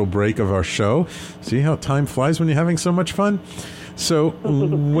commercial break of our show. See how time flies when you're having so much fun? So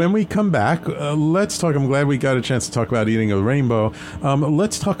when we come back, let's talk. I'm glad we got a chance to talk about eating a rainbow.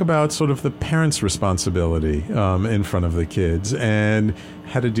 Let's talk about sort of the parents' responsibility in front of the kids and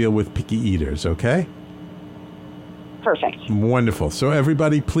how to deal with picky eaters, okay? Perfect. Wonderful. So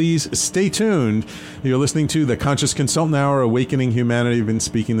everybody, please stay tuned. You're listening to the Conscious Consultant Hour, Awakening Humanity. I've been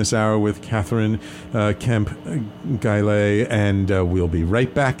speaking this hour with Kathryn Kemp Guylay, and we'll be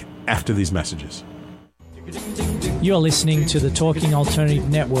right back after these messages. You're listening to the Talking Alternative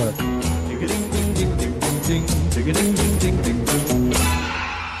Network.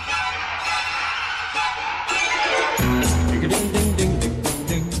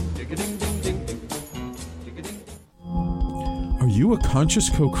 Are you a conscious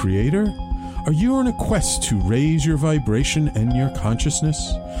co-creator? Are you on a quest to raise your vibration and your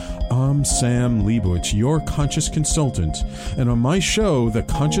consciousness? I'm Sam Leibowitz, your conscious consultant, and on my show, The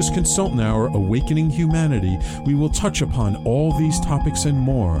Conscious Consultant Hour, Awakening Humanity, we will touch upon all these topics and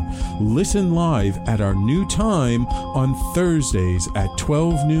more. Listen live at our new time on Thursdays at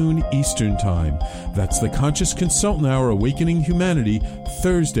 12 noon Eastern Time. That's The Conscious Consultant Hour, Awakening Humanity,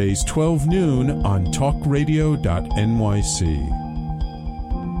 Thursdays 12 noon on talkradio.nyc.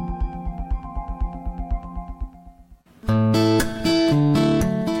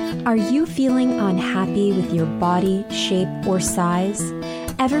 Are you feeling unhappy with your body, shape, or size?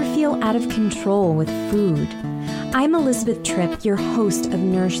 Ever feel out of control with food? I'm Elizabeth Tripp, your host of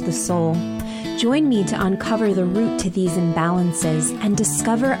Nourish the Soul. Join me to uncover the root to these imbalances and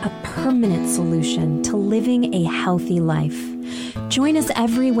discover a permanent solution to living a healthy life. Join us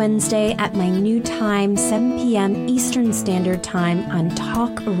every Wednesday at my new time, 7 p.m. Eastern Standard Time on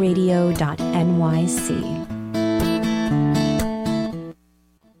talkradio.nyc.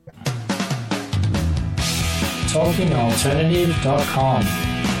 TalkingAlternative.com.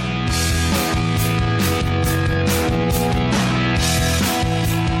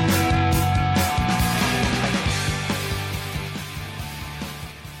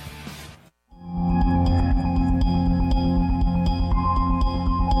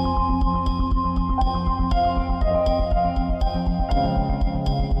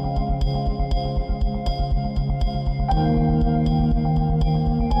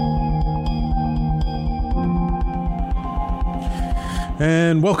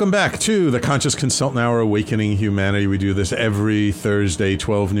 And welcome back to the Conscious Consultant Hour, Awakening Humanity. We do this every Thursday,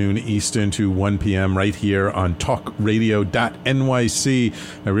 12 noon Eastern to 1 p.m. right here on talkradio.nyc.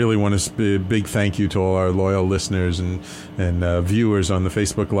 I really want to say a big thank you to all our loyal listeners and viewers on the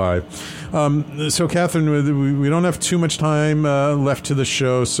Facebook Live. So, Kathryn, we don't have too much time left to the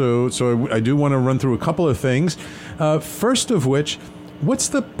show, so I do want to run through a couple of things. First of which, what's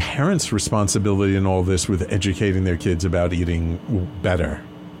the parents' responsibility in all this with educating their kids about eating better?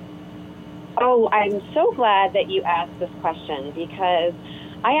 Oh, I'm so glad that you asked this question because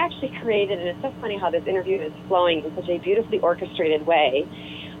I actually created, and it's so funny how this interview is flowing in such a beautifully orchestrated way.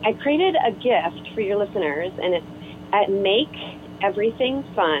 I created a gift for your listeners, and it's at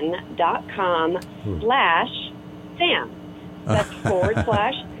makeeverythingfun.com/Sam. That's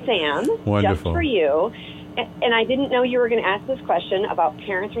 /Sam. Wonderful. Just for you. And I didn't know you were going to ask this question about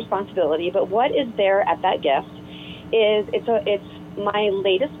parents' responsibility, but what is there at that gift is it's my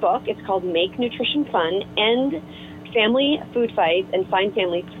latest book. It's called Make Nutrition Fun, End Family Food Fights, and Find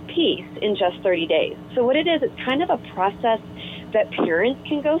Family Peace in Just 30 Days. So what it is, it's kind of a process that parents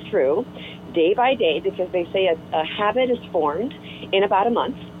can go through day by day because they say a habit is formed in about a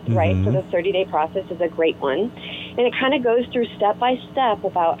month, right? So the 30-day process is a great one. And it kind of goes through step by step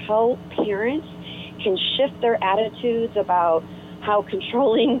about how parents can shift their attitudes about how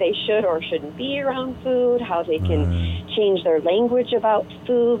controlling they should or shouldn't be around food, how they can change their language about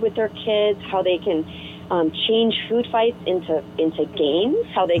food with their kids, how they can change food fights into games,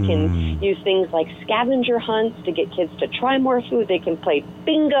 how they can use things like scavenger hunts to get kids to try more food. They can play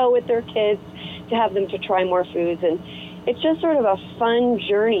bingo with their kids to have them to try more foods. And it's just sort of a fun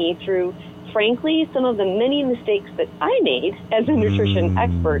journey through, frankly, some of the many mistakes that I made as a nutrition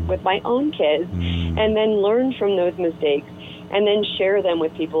expert with my own kids, and then learn from those mistakes, and then share them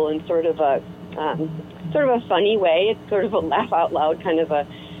with people in sort of a funny way. It's sort of a laugh out loud kind of a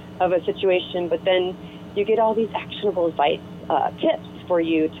situation, but then you get all these actionable advice tips for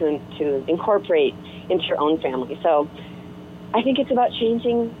you to incorporate into your own family. So I think it's about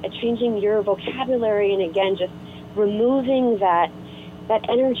changing your vocabulary, and again, just removing that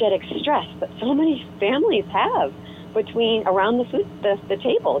energetic stress that so many families have around the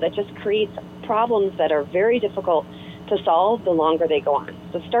table that just creates problems that are very difficult to solve the longer they go on.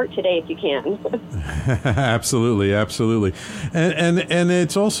 So start today if you can. Absolutely. And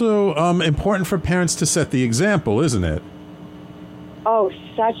it's also important for parents to set the example, isn't it? Oh,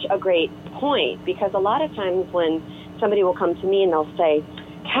 such a great point, because a lot of times when somebody will come to me and they'll say,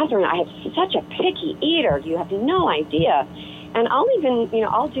 Kathryn, I have such a picky eater. You have no idea. And I'll even,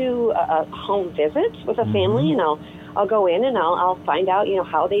 I'll do a home visit with a family, and I'll go in and I'll find out,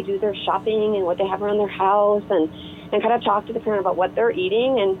 how they do their shopping and what they have around their house, and kind of talk to the parent about what they're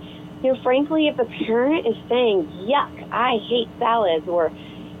eating. And, frankly, if the parent is saying, yuck, I hate salads, or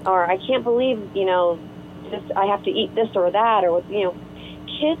I can't believe, I have to eat this or that, or,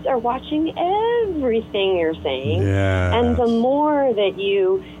 kids are watching everything you're saying. Yeah. And the more that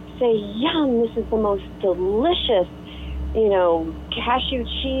you say, yum, this is the most delicious, cashew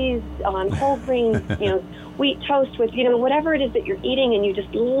cheese on whole grain, wheat toast with, whatever it is that you're eating, and you just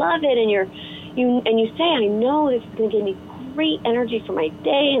love it, and you say, I know this is going to give me great energy for my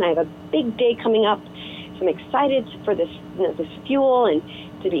day, and I have a big day coming up, so I'm excited for this, this fuel, and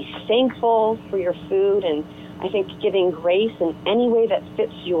to be thankful for your food. And I think giving grace in any way that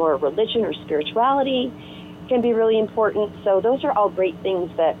fits your religion or spirituality can be really important. So those are all great things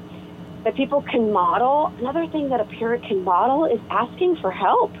that people can model. Another thing that a parent can model is asking for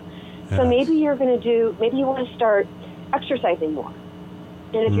help. Yes. So maybe you want to start exercising more.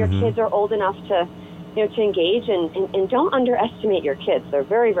 And if your kids are old enough to engage, and don't underestimate your kids. They're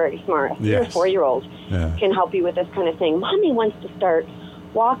very, very smart. A 3 or 4-year-old can help you with this kind of thing. Mommy wants to start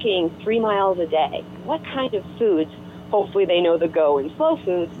walking 3 miles a day. What kind of foods, hopefully they know the go and slow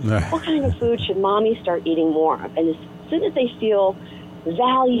foods, what kind of food should mommy start eating more of? And as soon as they feel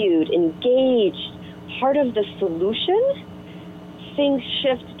valued, engaged, part of the solution, things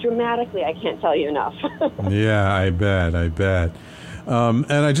shift dramatically. I can't tell you enough. Yeah, I bet.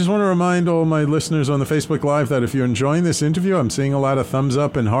 And I just want to remind all my listeners on the Facebook Live that if you're enjoying this interview, I'm seeing a lot of thumbs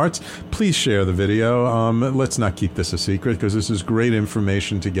up and hearts. Please share the video. Let's not keep this a secret, because this is great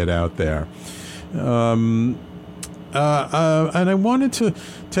information to get out there. And I wanted to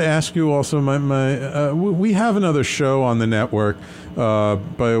ask you also, we have another show on the network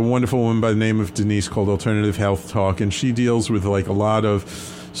by a wonderful woman by the name of Denise called Alternative Health Talk, and she deals with like a lot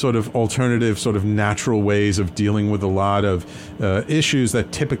of sort of alternative, sort of natural ways of dealing with a lot of issues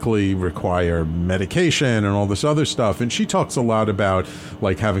that typically require medication and all this other stuff. And she talks a lot about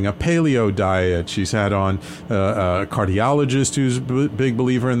like having a paleo diet. She's had on a cardiologist who's a big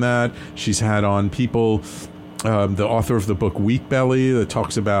believer in that. She's had on people, the author of the book Wheat Belly, that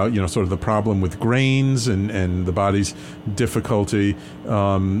talks about, sort of the problem with grains and the body's difficulty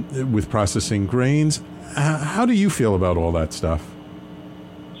with processing grains. How do you feel about all that stuff?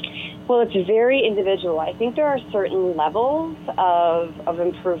 Well, it's very individual. I think there are certain levels of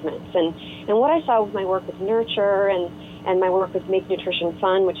improvements. And what I saw with my work with Nurture and my work with Make Nutrition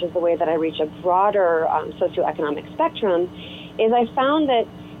Fun, which is the way that I reach a broader socioeconomic spectrum, is I found that,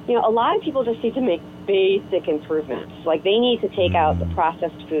 a lot of people just need to make basic improvements. Like they need to take out the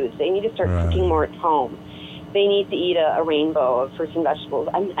processed foods. They need to start cooking more at home. They need to eat a rainbow of fruits and vegetables.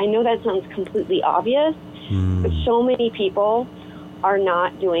 I know that sounds completely obvious, but so many people are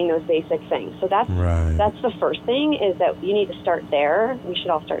not doing those basic things. So that's the first thing, is that you need to start there. We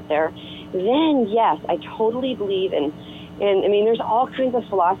should all start there. Then, yes, I totally believe in I mean, there's all kinds of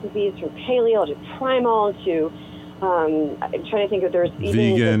philosophies, from paleo to primal to, I'm trying to think if there's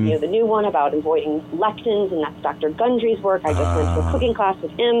even the new one about avoiding lectins, and that's Dr. Gundry's work. I just went to a cooking class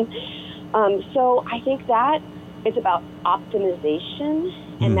with him. So I think that it's about optimization,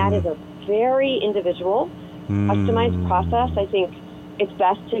 and that is a very individual, customized process. I think it's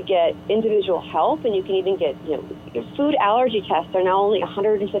best to get individual help, and you can even get, your food allergy tests are now only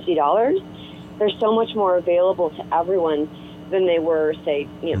 $150. There's so much more available to everyone than they were, say,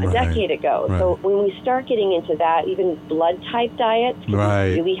 a decade ago. Right. So when we start getting into that, even blood type diets can be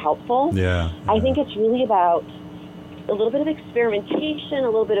really helpful. Yeah. I think it's really about a little bit of experimentation, a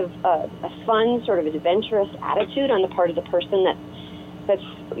little bit of a fun, sort of adventurous attitude on the part of the person that's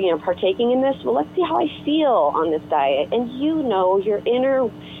partaking in this. Well, let's see how I feel on this diet. And your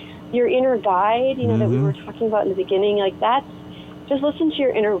inner guide, that we were talking about in the beginning, like that's, just listen to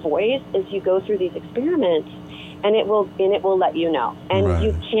your inner voice as you go through these experiments, and it will let you know. And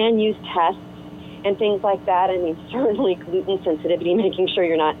you can use tests and things like that. I mean, certainly gluten sensitivity, making sure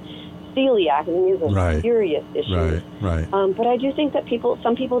you're not celiac. I mean, these are serious issues. But I do think that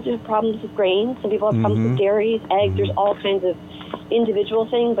some people do have problems with grains. Some people have problems with dairies, eggs. There's all kinds of individual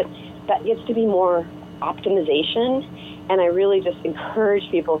things, but that gets to be more optimization. And I really just encourage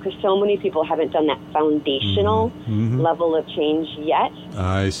people, because so many people haven't done that foundational level of change yet.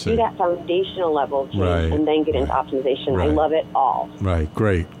 I see. Do that foundational level of change and then get into optimization. I love it all. Right.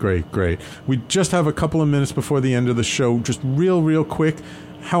 Great. We just have a couple of minutes before the end of the show. Just real quick,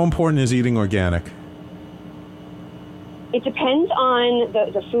 how important is eating organic? It depends on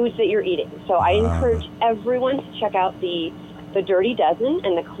the foods that you're eating. So I encourage everyone to check out the Dirty Dozen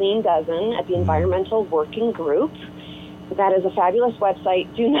and the Clean Dozen at the Environmental Working Group. That is a fabulous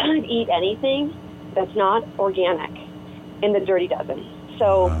website. Do not eat anything that's not organic in the Dirty Dozen.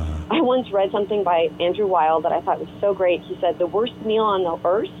 So I once read something by Andrew Weil that I thought was so great. He said the worst meal on the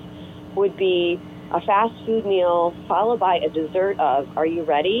earth would be a fast food meal followed by a dessert of, are you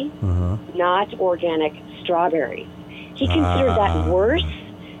ready? Not organic strawberries. He considered that worse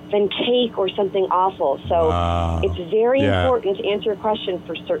than cake or something awful. So it's very important to answer your question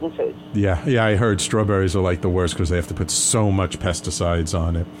for certain foods. Yeah, I heard strawberries are like the worst because they have to put so much pesticides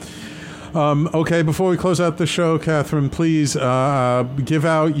on it. Okay, before we close out the show, Kathryn, please give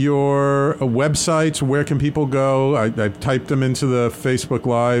out your websites. Where can people go? I've typed them into the Facebook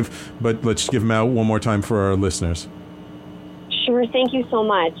Live, but let's give them out one more time for our listeners. Sure, thank you so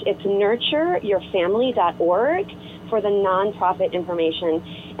much. It's nurtureyourfamily.org for the nonprofit information,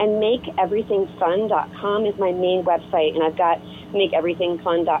 and makeeverythingfun.com is my main website, and I've got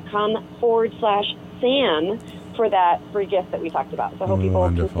makeeverythingfun.com/Sam for that free gift that we talked about. So I hope people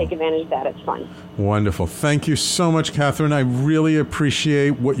can take advantage of that. It's fun. Wonderful. Thank you so much, Kathryn. I really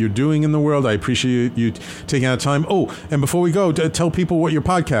appreciate what you're doing in the world. I appreciate you taking out time. Oh, and before we go, tell people what your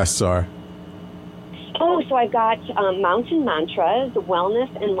podcasts are. Oh, so I've got Mountain Mantras,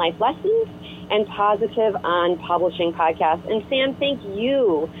 Wellness and Life Lessons, and Positive on Publishing podcast. And Sam, thank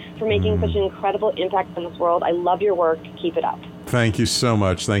you for making such an incredible impact on this world. I love your work. Keep it up. Thank you so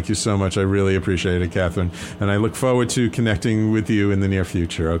much. Thank you so much. I really appreciate it, Kathryn. And I look forward to connecting with you in the near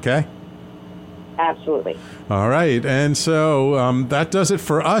future, okay? Absolutely. All right. And so that does it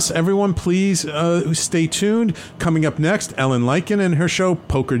for us. Everyone, please stay tuned. Coming up next, Ellen Leiken and her show,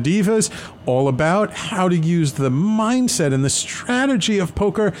 Poker Divas, all about how to use the mindset and the strategy of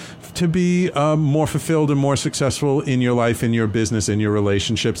poker to be more fulfilled and more successful in your life, in your business, in your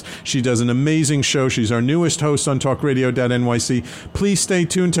relationships. She does an amazing show. She's our newest host on talkradio.nyc. Please stay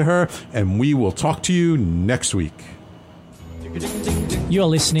tuned to her, and we will talk to you next week. You're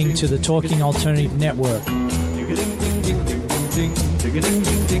listening to the Talking Alternative Network.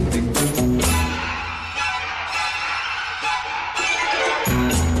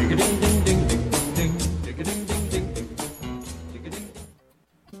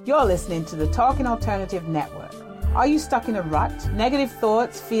 You're listening to the Talking Alternative Network. Are you stuck in a rut? Negative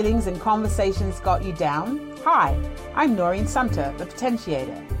thoughts, feelings, and conversations got you down? Hi, I'm Noreen Sumter, the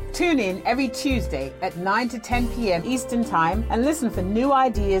Potentiator. Tune in every Tuesday at 9 to 10 p.m. Eastern Time and listen for new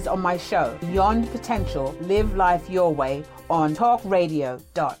ideas on my show, Beyond Potential, Live Life Your Way, on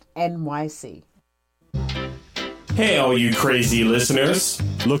talkradio.nyc. Hey, all you crazy listeners.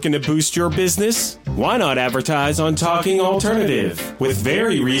 Looking to boost your business? Why not advertise on Talking Alternative with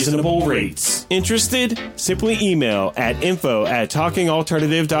very reasonable rates? Interested? Simply email at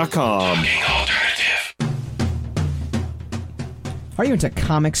info@talkingalternative.com. Talking Alternative. Are you into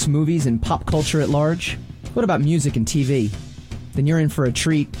comics, movies, and pop culture at large? What about music and TV? Then you're in for a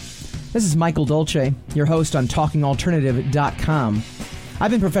treat. This is Michael Dolce, your host on TalkingAlternative.com. I've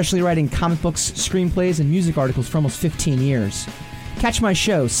been professionally writing comic books, screenplays, and music articles for almost 15 years. Catch my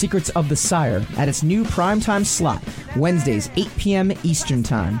show, Secrets of the Sire, at its new primetime slot, Wednesdays, 8 p.m. Eastern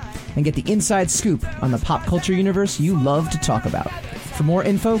Time, and get the inside scoop on the pop culture universe you love to talk about. For more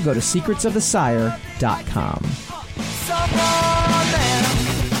info, go to secretsofthesire.com.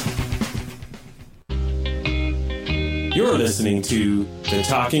 You're listening to the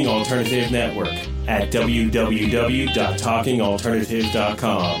Talking Alternative Network at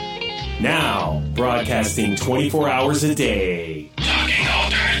www.talkingalternative.com. Now, broadcasting 24 hours a day. Talking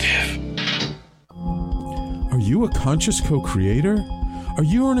Alternative. Are you a conscious co-creator? Are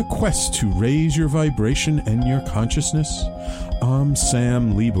you on a quest to raise your vibration and your consciousness? I'm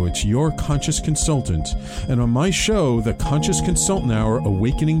Sam Leibowitz, your conscious consultant, and on my show, The Conscious Consultant Hour,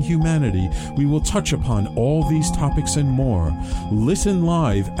 Awakening Humanity, we will touch upon all these topics and more. Listen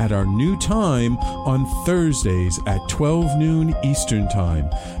live at our new time on Thursdays at 12 noon Eastern Time.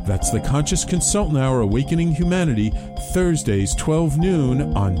 That's The Conscious Consultant Hour, Awakening Humanity, Thursdays 12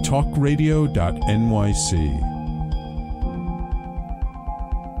 noon on talkradio.nyc.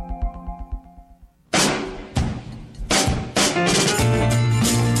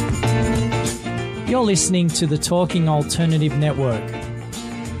 You're listening to the Talking Alternative Network.